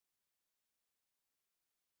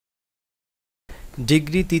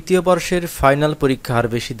Degree তৃতীয় বর্ষের final পরীক্ষা আর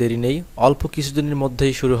বেশি দেরি নেই, অল্প কিছুদিনের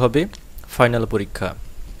মধ্যেই শুরু হবে ফাইনাল পরীক্ষা।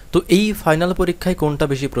 তো এই ফাইনাল পরীক্ষায় কোনটা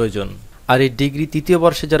বেশি প্রয়োজন? আর এই ডিগ্রি তৃতীয়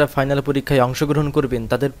বর্ষে যারা ফাইনাল পরীক্ষায় অংশগ্রহণ করবেন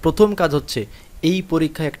তাদের প্রথম কাজ হচ্ছে এই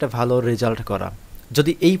পরীক্ষায় একটা ভালো রেজাল্ট করা।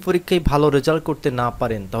 যদি এই পরীক্ষায় ভালো রেজাল্ট করতে না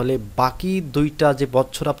পারেন তাহলে বাকি দুইটা যে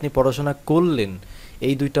বছর আপনি পড়াশোনা করলেন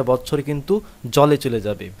এই দুইটা বছর কিন্তু জলে চলে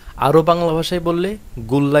যাবে, আরও বাংলা ভাষায় বললে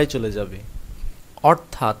গুল্লায় চলে যাবে।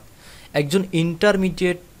 অর্থাৎ একজন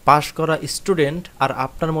ইন্টারমিডিয়েট পাশ করা স্টুডেন্ট আর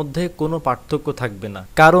আপনার মধ্যে কোনো পার্থক্য থাকবে না,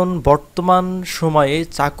 কারণ বর্তমান সময়ে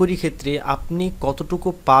চাকরি ক্ষেত্রে আপনি কতটুকু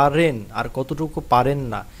পারেন আর কতটুকু পারেন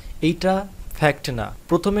না এইটা ফ্যাক্ট না।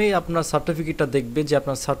 প্রথমেই আপনার সার্টিফিকেটটা দেখবে যে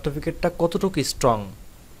আপনার সার্টিফিকেটটা কতটুকু স্ট্রং,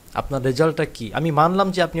 আপনার রেজাল্টটা কি। আমি মানলাম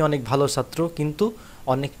যে আপনি অনেক ভালো ছাত্র, কিন্তু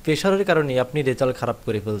অনেক প্রেশারের কারণে আপনি রেজাল্ট খারাপ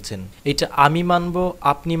করে ফেলছেন, এটা আমি মানব,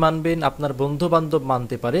 আপনি মানবেন, আপনার বন্ধু বান্ধব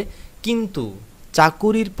মানতে পারে, কিন্তু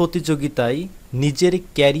চাকুরির প্রতিযোগিতায় নিজের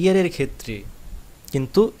ক্যারিয়ারের ক্ষেত্রে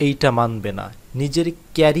কিন্তু এইটা মানবে না। নিজের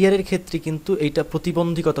ক্যারিয়ারের ক্ষেত্রে কিন্তু এইটা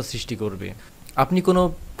প্রতিবন্ধকতা সৃষ্টি করবে। আপনি কোনো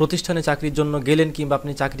প্রতিষ্ঠানে চাকরির জন্য গেলেন কিংবা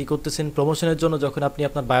আপনি চাকরি করতেছেন প্রমোশনের জন্য, যখন আপনি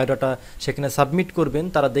আপনার বায়োডাটা সেখানে সাবমিট করবেন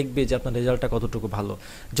তারা দেখবে যে আপনার রেজাল্টটা কতটুকু ভালো।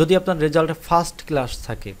 যদি আপনার রেজাল্ট ফার্স্ট ক্লাস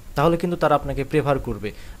থাকে তাহলে কিন্তু তারা আপনাকে প্রেফার করবে,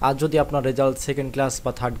 আর যদি আপনার রেজাল্ট সেকেন্ড ক্লাস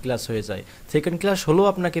বা থার্ড ক্লাস হয়ে যায়, সেকেন্ড ক্লাস হলেও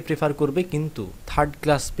আপনাকে প্রেফার করবে, কিন্তু থার্ড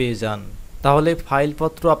ক্লাস পেয়ে যান তাহলে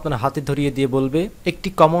ফাইলপত্র আপনার হাতে ধরিয়ে দিয়ে বলবে একটি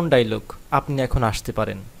কমন ডায়লগ, আপনি এখন আসতে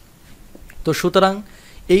পারেন। তো সুতরাং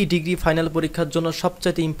এই ডিগ্রি ফাইনাল পরীক্ষার জন্য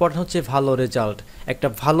সবচাইতে ইম্পর্টেন্ট হচ্ছে ভালো রেজাল্ট। একটা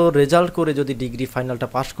ভালো রেজাল্ট করে যদি ডিগ্রি ফাইনালটা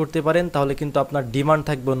পাস করতে পারেন তাহলে কিন্তু আপনার ডিমান্ড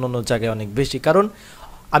থাকবে অন্য জায়গায় অনেক বেশি। কারণ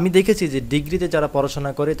আমি দেখেছি যে ডিগ্রিতে যারা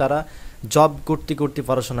পড়াশোনা করে তারা জব করতে করতে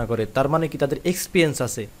পড়াশোনা করে, তার মানে কি তাদের এক্সপিরিয়েন্স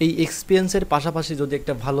আছে। এই এক্সপিরিয়েন্সের পাশাপাশি যদি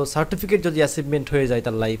একটা ভালো সার্টিফিকেট যদি অ্যাচিভমেন্ট হয়ে যায়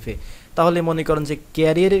তার লাইফে, তাহলে মনে করেন যে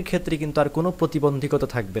ক্যারিয়ারের ক্ষেত্রে কিন্তু আর কোনো প্রতিবন্ধকতা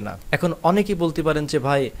থাকবে না। এখন অনেকেই বলতে পারেন যে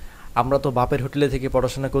ভাই আমরা তো বাপের হোটেলে থেকে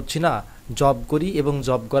পড়াশোনা করছি না, জব করি এবং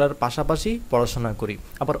জব করার পাশাপাশি পড়াশোনা করি।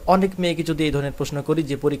 আবার অনেক মেয়েকে যদি এই ধরনের প্রশ্ন করি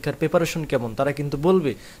যে পরীক্ষার প্রিপারেশন কেমন, তারা কিন্তু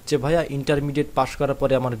বলবে যে ভাইয়া ইন্টারমিডিয়েট পাশ করার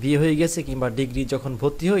পরে আমার বিয়ে হয়ে গেছে, কিংবা ডিগ্রি যখন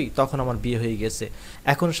ভর্তি হই তখন আমার বিয়ে হয়ে গেছে,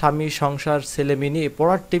 এখন স্বামী সংসার ছেলে মেয়ে নিয়ে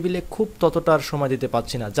পড়ার টেবিলে খুব ততটা আর সময় দিতে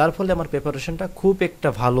পারছি না, যার ফলে আমার প্রিপারেশনটা খুব একটা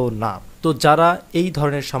ভালো না। তো যারা এই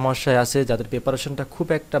ধরনের সমস্যায় আছে, যাদের প্রিপারেশনটা খুব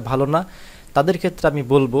একটা ভালো না, তাদের ক্ষেত্রে আমি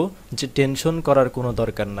বলবো যে টেনশন করার কোনো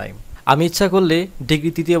দরকার নাই। আমি ইচ্ছা করলে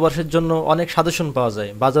ডিগ্রি তৃতীয় বর্ষের জন্য অনেক সাজেশন পাওয়া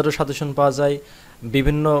যায়, বাজারেও সাজেশন পাওয়া যায়,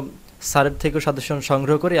 বিভিন্ন স্যারের থেকেও সাজেশন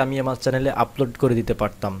সংগ্রহ করে আমি আমার চ্যানেলে আপলোড করে দিতে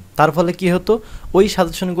পারতাম। তার ফলে কি হতো, ওই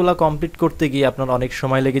সাজেশনগুলো কমপ্লিট করতে গিয়ে আপনার অনেক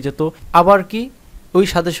সময় লেগে যেত। আবার কি ওই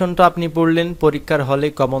সাজেশনটা আপনি পড়লেন, পরীক্ষার হলে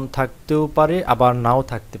কমন থাকতেও পারে আবার নাও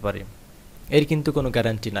থাকতে পারে, এর কিন্তু কোনো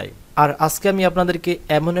গ্যারান্টি নাই। আর আজকে আমি আপনাদেরকে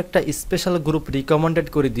এমন একটা স্পেশাল গ্রুপ রিকমেন্ডেড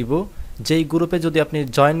করে দিব, যেই গ্রুপে যদি আপনি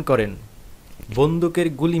জয়েন করেন বন্দুকের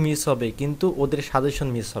গুলি মিস হবে কিন্তু ওদের সাজেশন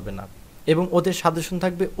মিস হবে না, এবং ওদের সাজেশন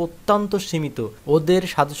থাকবে অত্যন্ত সীমিত। ওদের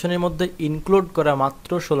সাজেশনের মধ্যে ইনক্লুড করা মাত্র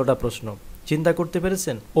 16টা প্রশ্ন। চিন্তা করতে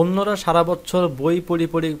পেরেছেন? অন্যরা সারা বছর বই পড়ি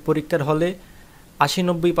পরীক্ষার হলে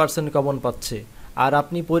 80-90% কমন পাচ্ছে, আর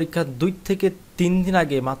আপনি পরীক্ষার 2 থেকে 3 দিন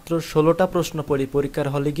আগে মাত্র 16টা প্রশ্ন পড়ি পরীক্ষার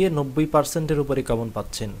হলে গিয়ে 90%-এর উপরে কমন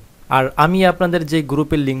পাচ্ছেন। আর আমি আপনাদের যে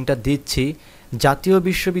গ্রুপের লিঙ্কটা দিচ্ছি, জাতীয়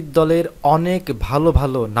বিশ্ববিদ্যালয়ের অনেক ভালো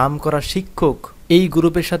ভালো নামকরা শিক্ষক এই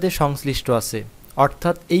গ্রুপের সাথে সংশ্লিষ্ট আছে।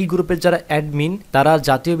 অর্থাৎ এই গ্রুপের যারা অ্যাডমিন তারা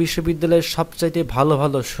জাতীয় বিশ্ববিদ্যালয়ের সবচাইতে ভালো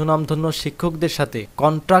ভালো সুনামধন্য শিক্ষকদের সাথে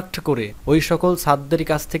কন্ট্রাক্ট করে ওই সকল ছাত্রদের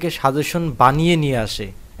কাছ থেকে সাজেশন বানিয়ে নিয়ে আসে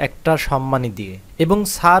একটা সম্মানী দিয়ে, এবং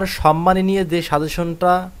স্যার সম্মানী নিয়ে যে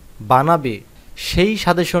সাজেশনটা বানাবে সেই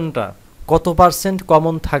সাজেশনটা কত পার্সেন্ট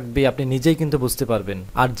কমন থাকবে আপনি নিজেই কিন্তু বুঝতে পারবেন।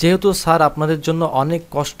 আর যেহেতু স্যার আপনাদের জন্য অনেক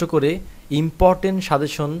কষ্ট করে ইম্পর্টেন্ট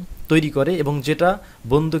সাজেশন তৈরি করে, এবং যেটা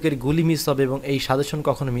বন্দুকের গুলি মিস হবে এবং এই সাজেশন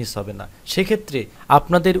কখনো মিস হবে না, সেক্ষেত্রে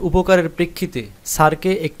আপনাদের উপকারের প্রেক্ষিতে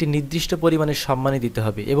স্যারকে একটি নির্দিষ্ট পরিমাণের সম্মানী দিতে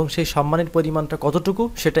হবে, এবং সেই সম্মানের পরিমাণটা কতটুকু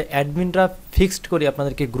সেটা অ্যাডমিনরা ফিক্সড করে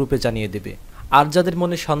আপনাদেরকে গ্রুপে জানিয়ে দেবে। আর যাদের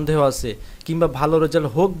মনে সন্দেহ আছে, কিংবা ভালো রেজাল্ট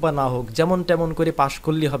হোক বা না হোক যেমন তেমন করে পাশ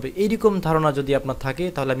করলেই হবে, এইরকম ধারণা যদি আপনার থাকে,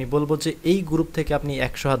 তাহলে আমি বলবো যে এই গ্রুপ থেকে আপনি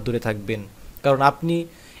 100 হাত দূরে থাকবেন। কারণ আপনি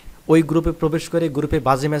ওই গ্রুপে প্রবেশ করে গ্রুপে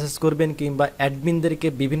বাজে মেসেজ করবেন কিংবা অ্যাডমিনদেরকে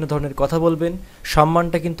বিভিন্ন ধরনের কথা বলবেন,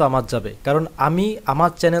 সম্মানটা কিন্তু আমার যাবে। কারণ আমি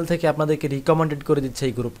আমার চ্যানেল থেকে আপনাদেরকে রিকমেন্ডেড করে দিচ্ছি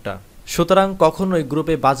এই গ্রুপটা। সুতরাং কখনোই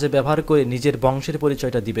গ্রুপে বাজে ব্যবহার করে নিজের বংশের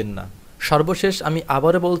পরিচয়টা দিবেন না। সর্বশেষ আমি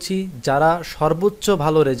আবারও বলছি, যারা সর্বোচ্চ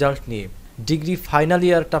ভালো রেজাল্ট নিয়ে ডিগ্রি ফাইনাল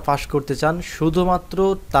ইয়ারটা পাশ করতে চান শুধুমাত্র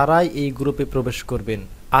তারাই এই গ্রুপে প্রবেশ করবেন।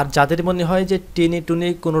 আর যাদের মনে হয় যে টেনে টুনে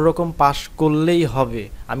কোনো রকম পাশ করলেই হবে,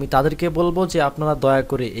 আমি তাদেরকে বলবো যে আপনারা দয়া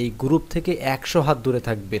করে এই গ্রুপ থেকে 100 হাত দূরে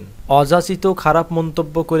থাকবেন। অযাচিত খারাপ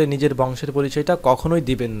মন্তব্য করে নিজের বংশের পরিচয়টা কখনোই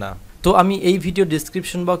দিবেন না। তো আমি এই ভিডিও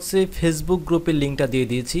ডিসক্রিপশন বক্সে ফেসবুক গ্রুপের লিঙ্কটা দিয়ে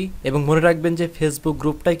দিয়েছি এবং মনে রাখবেন যে ফেসবুক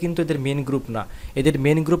গ্রুপটাই কিন্তু এদের মেন গ্রুপ না, এদের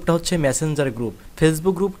মেন গ্রুপটা হচ্ছে মেসেঞ্জার গ্রুপ।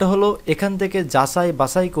 ফেসবুক গ্রুপটা হলো এখান থেকে যাচাই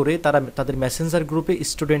বাছাই করে তারা তাদের মেসেঞ্জার গ্রুপে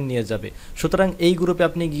স্টুডেন্ট নিয়ে যাবে। সুতরাং এই গ্রুপে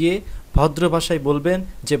আপনি গিয়ে ভদ্র ভাষায় বলবেন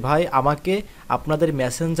যে ভাই আমাকে আপনাদের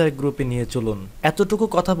মেসেঞ্জার গ্রুপে নিয়ে চলুন। এতটুকু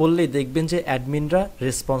কথা বললেই দেখবেন যে অ্যাডমিনরা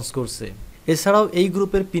রেসপন্স করছে। এছাড়াও এই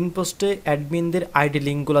গ্রুপের পিন পোস্টে অ্যাডমিনদের আইডি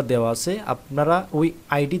লিঙ্কগুলো দেওয়া আছে, আপনারা ওই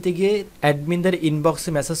আইডিতে গিয়ে অ্যাডমিনদের ইনবক্সে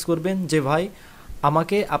মেসেজ করবেন যে ভাই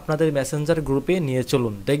আমাকে আপনাদের মেসেঞ্জার গ্রুপে নিয়ে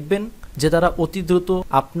চলুন। দেখবেন যে তারা অতি দ্রুত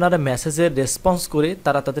আপনার মেসেজের রেসপন্স করে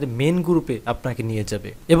তারা তাদের মেন গ্রুপে আপনাকে নিয়ে যাবে।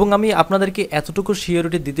 এবং আমি আপনাদেরকে এতটুকু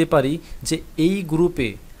সিওরিটি দিতে পারি যে এই গ্রুপে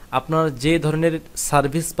আপনারা যে ধরনের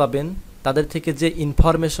সার্ভিস পাবেন, তাদের থেকে যে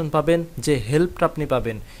ইনফরমেশন পাবেন, যে হেল্পটা আপনি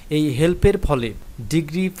পাবেন, এই হেল্পের ফলে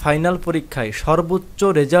ডিগ্রি ফাইনাল পরীক্ষায় সর্বোচ্চ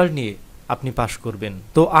রেজাল্ট নিয়ে আপনি পাশ করবেন।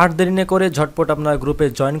 তো আর দেরি না করে ঝটপট আপনার গ্রুপে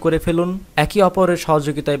জয়েন করে ফেলুন। একে অপরের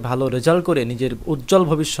সহযোগিতায় ভালো রেজাল্ট করে নিজের উজ্জ্বল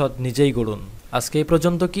ভবিষ্যৎ নিজেই গড়ুন। আজকে এই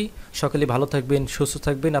পর্যন্ত কি, সকলে ভালো থাকবেন, সুস্থ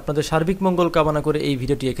থাকবেন। আপনাদের সার্বিক মঙ্গল কামনা করে এই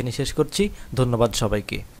ভিডিওটি এখানে শেষ করছি। ধন্যবাদ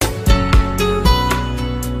সবাইকে।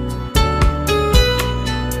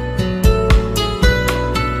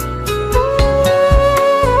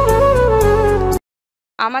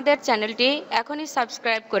 আমাদের চ্যানেলটি এখনই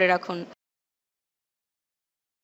সাবস্ক্রাইব করে রাখুন।